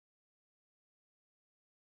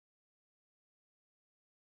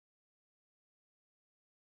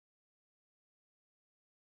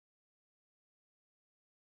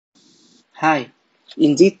Hi,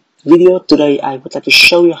 in this video today I would like to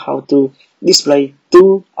show you how to display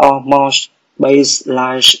two or more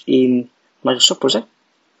baselines in Microsoft Project.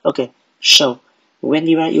 Okay, so when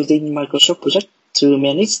you are using Microsoft Project to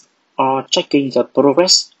manage or checking the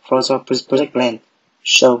progress for the project plan,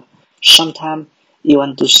 so sometimes you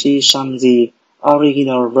want to see some the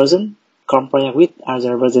original version compared with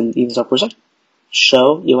other version in the project.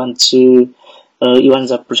 So you want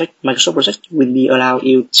the project Microsoft project will be allow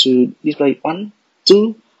you to display one,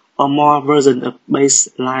 two, or more version of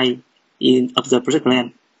baseline of the project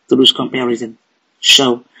plan to do comparison.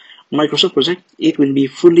 So Microsoft project it will be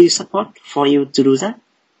fully support for you to do that.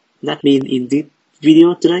 That means in this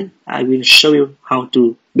video today I will show you how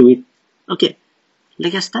to do it. Okay,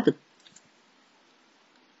 let's get started.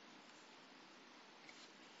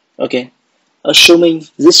 Okay, assuming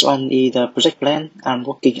this one is the project plan I'm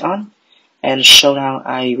working on, and so now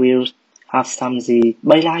I will have some the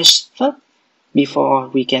bylines first before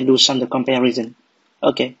we can do some the comparison.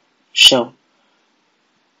 Okay, so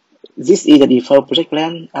this is the default project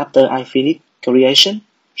plan after I finish creation.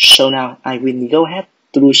 So now I will go ahead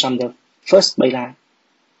to do some the first byline.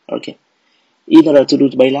 Okay, in order to do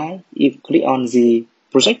the byline, you click on the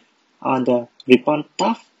project on the report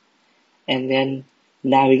tab, and then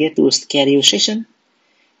navigate to schedule session.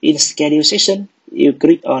 In schedule session, you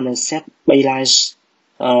click on a set bylines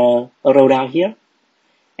row down here,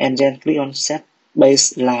 and then click on set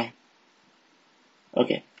baseline.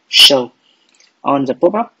 Okay, so on the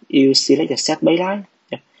pop-up, you select the set baseline,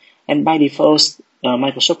 and by default,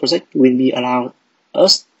 Microsoft Project will be allow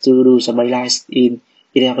us to do the bylines in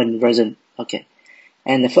 11 version. Okay,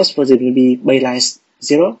 and the first version will be bylines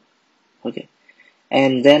 0. Okay,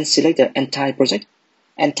 and then select the entire project.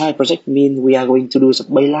 Entire project means we are going to do the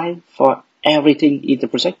byline for everything in the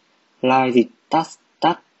project, like the task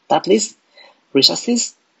list,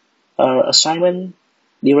 resources, assignment,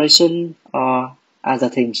 duration, or other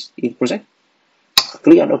things in project.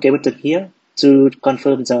 Click on OK button here to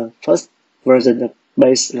confirm the first version of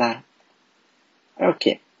baseline.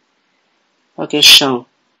 Okay, so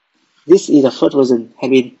this is the first version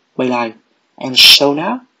have been byline, and so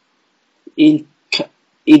now in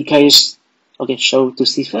case so to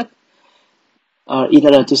see first, in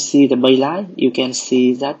order to see the byline, you can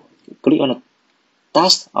see that click on the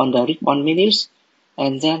task on the ribbon menus,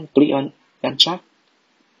 and then click on Gantt chart,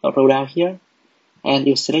 roll down here, and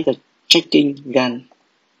you select the checking gun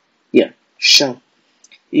here. So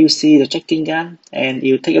you see the checking gun, and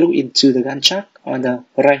you take a look into the Gantt chart on the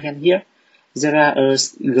right hand here. There are a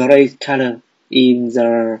gray color in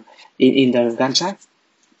the Gantt chart.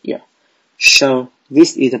 Yeah. So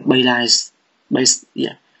this is the bylines base.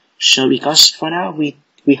 Yeah. So because for now we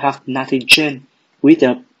have nothing changed with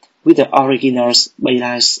the originals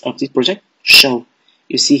bylines of this project. So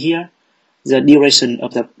you see here the duration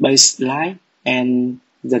of the baseline and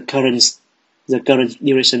the current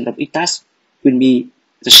duration of each task will be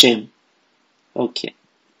the same. Okay.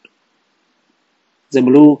 The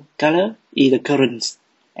blue color is the current,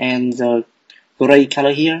 and the gray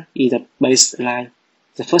color here is the baseline,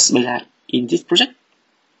 the first baseline in this project.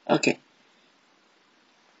 Okay.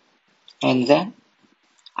 And then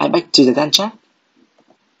I back to the Gantt chart.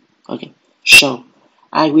 Okay. So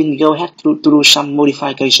I will go ahead to do some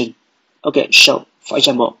modification. Okay. So for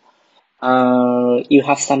example, you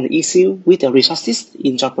have some issue with the resources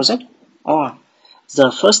in your project, or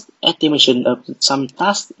the first estimation of some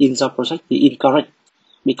task in the project is incorrect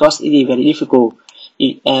because it is very difficult,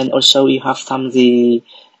 and also you have some the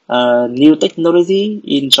new technology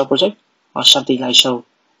in your project or something like so,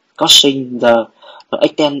 causing the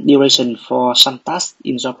extend duration for some tasks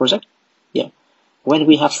in your project. Yeah, when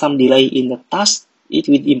we have some delay in the task, it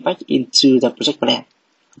will impact into the project plan.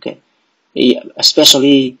 Okay, yeah,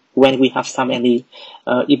 especially when we have some any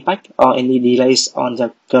impact or any delays on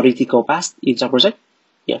the critical path in the project.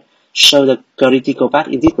 Yeah, so the critical path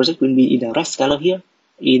in this project will be in the red color here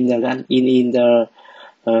in the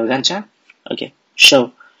Gantt chart. Okay,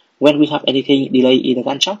 so when we have anything delay in the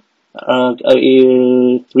Gantt chart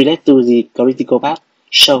related to the critical path,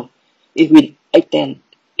 so it will extend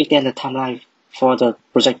the timeline for the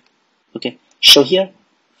project. Okay, so here,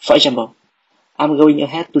 for example, I'm going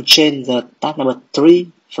ahead to change the task number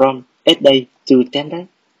 3 from 8 days to 10 days.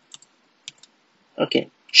 Okay,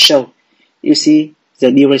 so you see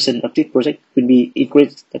the duration of this project will be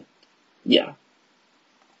increased. Yeah.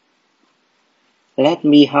 Let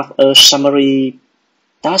me have a summary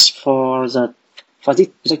task for this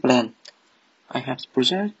project plan. I have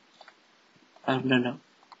project,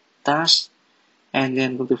 task, and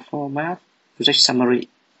then go to format, project summary.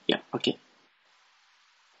 Yeah, okay.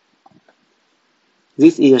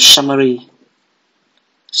 This is a summary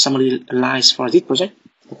summary lines for this project.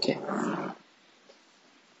 Okay.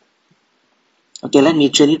 Okay, let me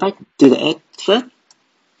change it back to the edge first.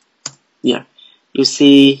 Yeah, you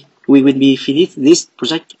see, we will be finished this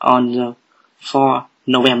project on 4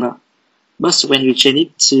 November. But when you change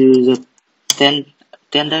it to the 10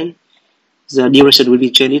 day, the duration will be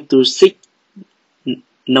changed to 6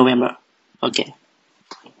 November. Okay.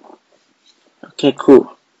 Okay,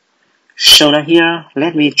 cool. So now here,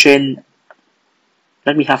 let me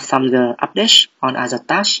have some the updates on other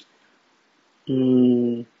tasks.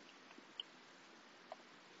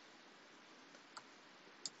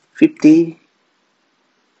 50,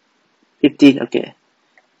 15, okay.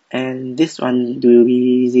 And this one will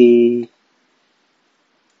be the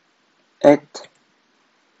 8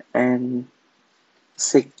 and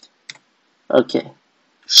 6. Okay.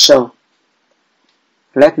 So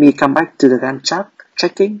let me come back to the Gantt chart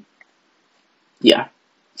checking. Yeah.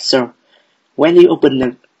 So when you open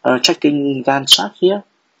the checking Gantt chart here,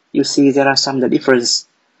 you see there are some the difference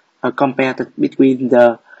compared between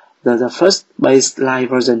the first baseline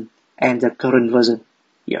version and the current version.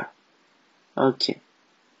 Yeah. Okay.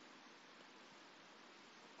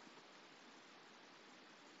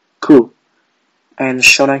 Cool. And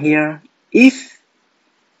shown here, if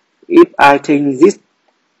I think this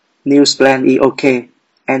news plan is okay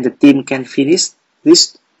and the team can finish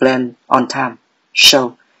this plan on time,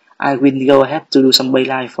 so I will go ahead to do some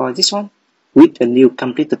baseline for this one with a new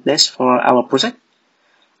completed dash for our project.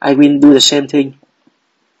 I will do the same thing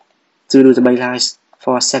to do the baselines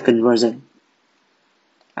for second version.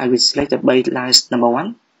 I will select the baselines number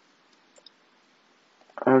 1.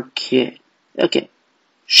 Okay.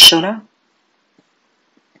 So now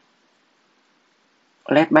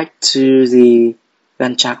let's back to the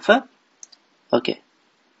Gantt chart first. Okay.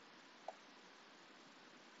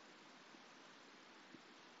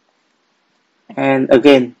 And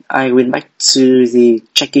again, I went back to the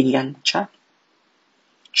checking Gantt chart.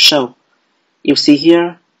 So you see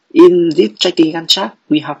here, in this checking Gantt chart,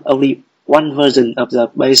 we have only one version of the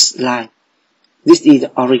baseline. This is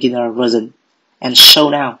the original version. And so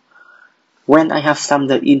now, when I have some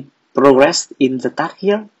in progress in the task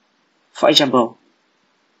here, for example,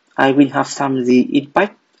 I will have some the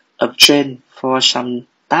impact of change for some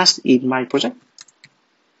tasks in my project.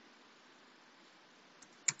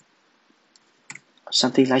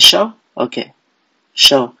 Something like so. Okay.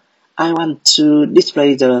 So I want to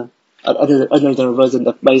display the another version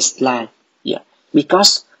of baseline. Yeah.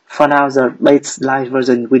 Because for now the baseline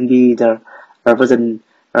version will be the version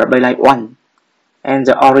baseline 1, and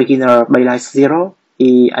the original baseline 0.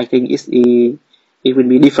 I think it will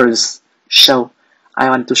be different. So I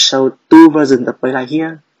want to show two versions of baseline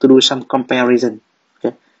here to do some comparison.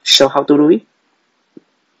 Okay. So how to do it?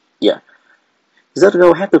 Yeah. Just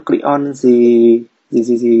go ahead to click on the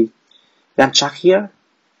Gantt chart here,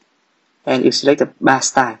 and you select the bar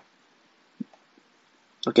style.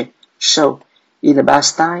 Okay, so in the bar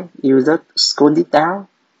style, you just scroll it down,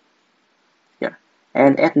 yeah,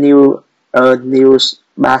 and add new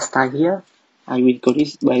bar style here. I will call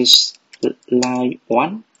this baseline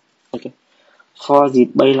 1. Okay, for the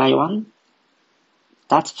baseline 1,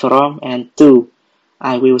 start from and to,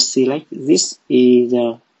 I will select this is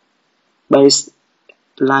the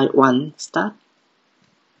baseline 1 start.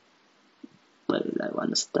 Baseline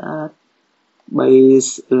 1 start,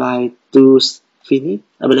 baseline 2 finish,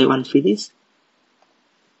 baseline 1 finish.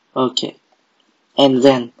 Okay, and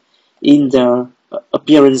then in the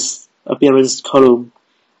appearance column,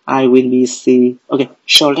 I will be see. Okay,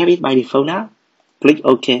 so let it by default now. Click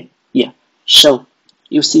OK. Yeah. So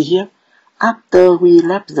you see here, after we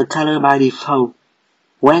left the color by default,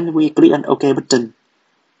 when we click on OK button,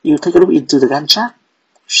 you take a look into the Gantt chart.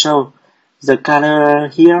 So the color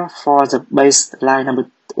here for the baseline number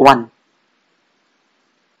 1,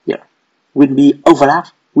 yeah, will be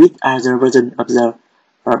overlapped with other version of the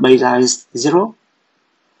baseline 0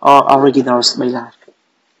 or original baseline,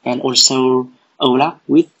 and also overlap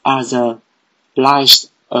with other lines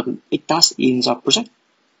of tasks in the project.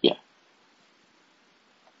 Yeah.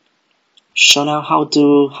 So now how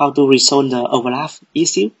to resolve the overlap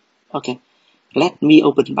issue? Okay, let me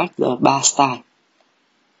open back the bar style.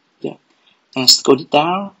 Yeah, and scroll it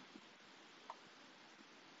down.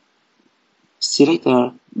 Select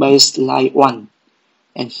the baseline 1,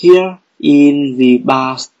 and here in the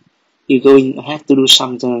bar, you're going to have to do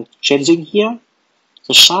some changing here.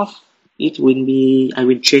 The shaft, it will be, I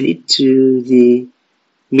will change it to the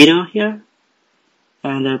middle here,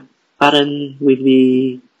 and the pattern will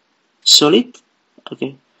be solid.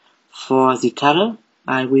 Okay, for the color,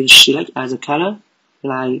 I will select as a color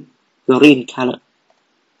like green color.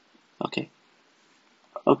 Okay,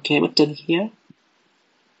 OK button here.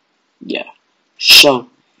 Yeah. So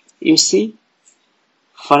you see,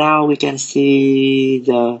 for now we can see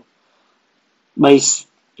the base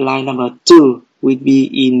line number 2 will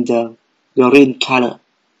be in the green color,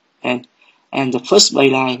 and the first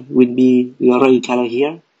byline will be gray color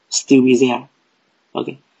here, still be there.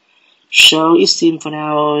 Okay, so it seems for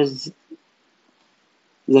now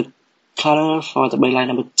the color for the byline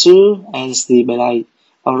number 2 and the byline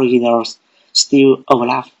originals still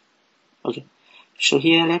overlap. Okay, so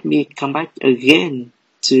here let me come back again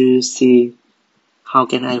to see how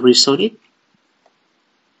can I resolve it.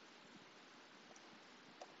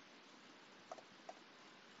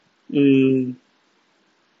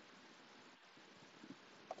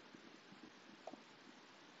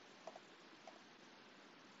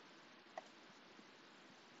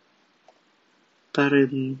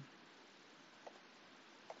 Parent.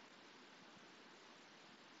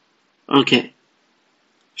 Okay,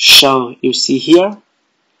 so you see here,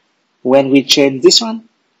 when we change this one,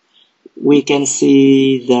 we can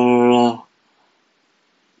see the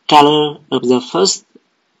color of the first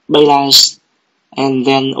byline and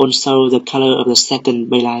then also the color of the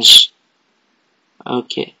second byline.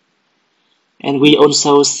 Okay, and we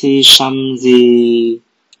also see the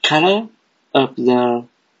color of the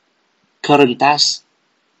current task.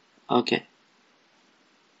 Okay,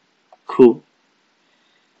 cool.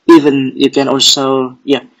 Even you can also,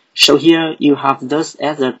 yeah, so here you have those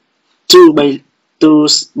as a two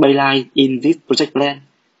byline in this project plan.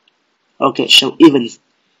 Okay, so even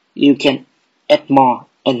you can add more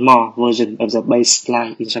and more version of the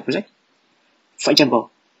baseline in the project. For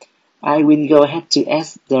example, I will go ahead to add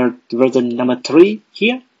the version number 3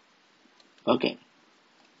 here. Okay,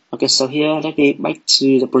 so here let me back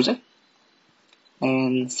to the project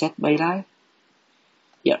and set byline.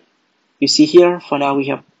 Yeah, you see here for now we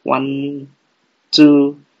have 1,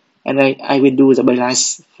 2, and I will do the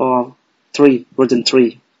bylines for 3, version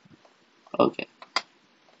 3. Okay,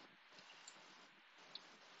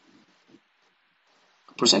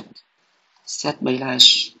 project set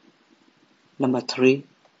bylines number 3,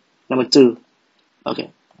 number 2. Okay,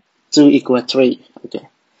 2 equal 3. Okay,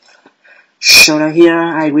 so now here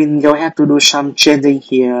I will go ahead to do some changing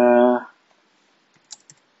here.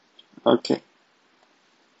 Okay,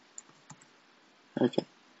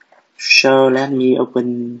 so let me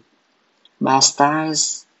open bar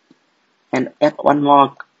styles and add one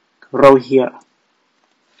more row here.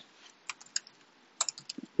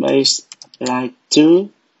 Baseline 2,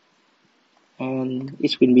 and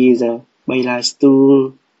it will be the byline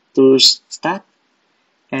 2 to start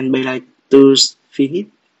and byline 2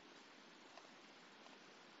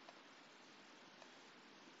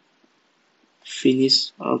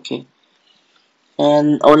 finish. Okay,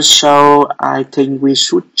 and also I think we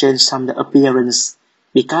should change some the appearance,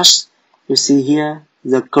 because you see here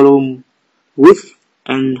the column width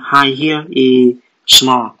and height here is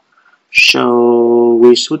small, so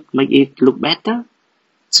we should make it look better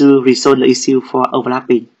to resolve the issue for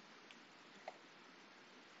overlapping.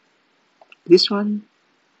 This one,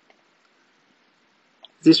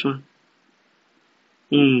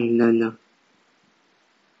 no.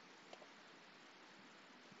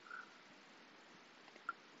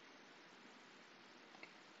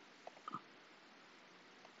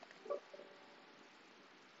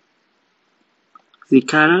 The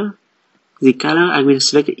color I will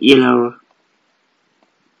select yellow.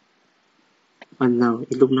 But no,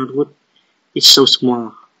 it look not good. It's so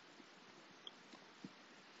small.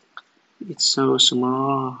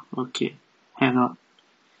 Okay, hang on.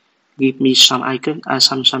 Give me some icon,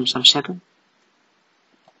 some second.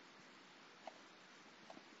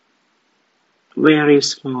 Very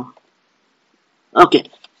small. Okay,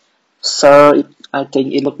 so I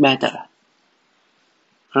think it look better.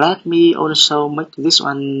 Let me also make this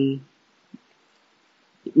one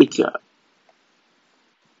bigger.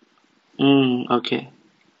 Okay,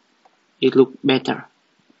 it look better.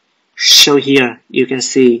 So here you can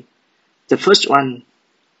see the first one,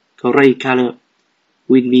 gray color,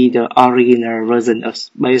 will be the original version of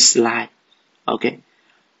baseline. Okay,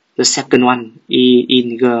 the second one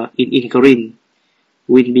in green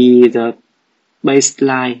will be the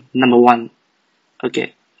baseline number 1.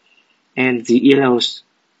 Okay, and the yellows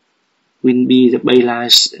will be the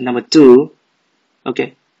baseline number 2.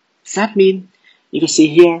 Okay, that means you can see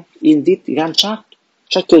here in this Gantt chart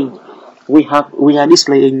tracking we are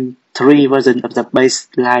displaying 3 versions of the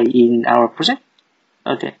baseline in our project.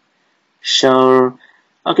 Okay, so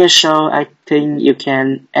I think you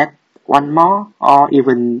can add one more or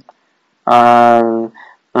even other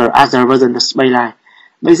version of baseline.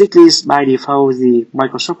 Basically, by default, the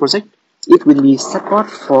Microsoft project it will be support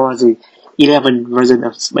for the 11 version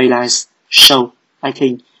of Spacelight. So I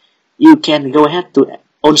think you can go ahead to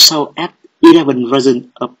also add 11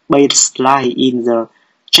 version of Baseline in the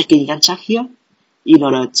checking Gantt chart here in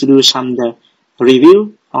order to do some the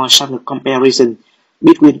review or some comparison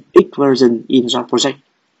between each version in your project.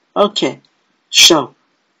 Okay, so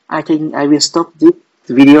I think I will stop this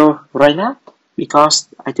video right now because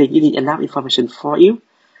I think it is enough information for you.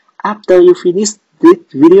 After you finish this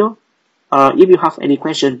video, if you have any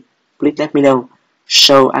question, please let me know.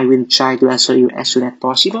 So I will try to answer you as soon as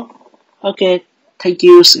possible. Okay, thank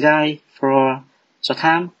you guys for your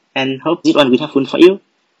time and hope this one will helpful for you.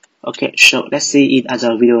 Okay, so let's see in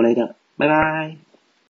other video later. Bye bye.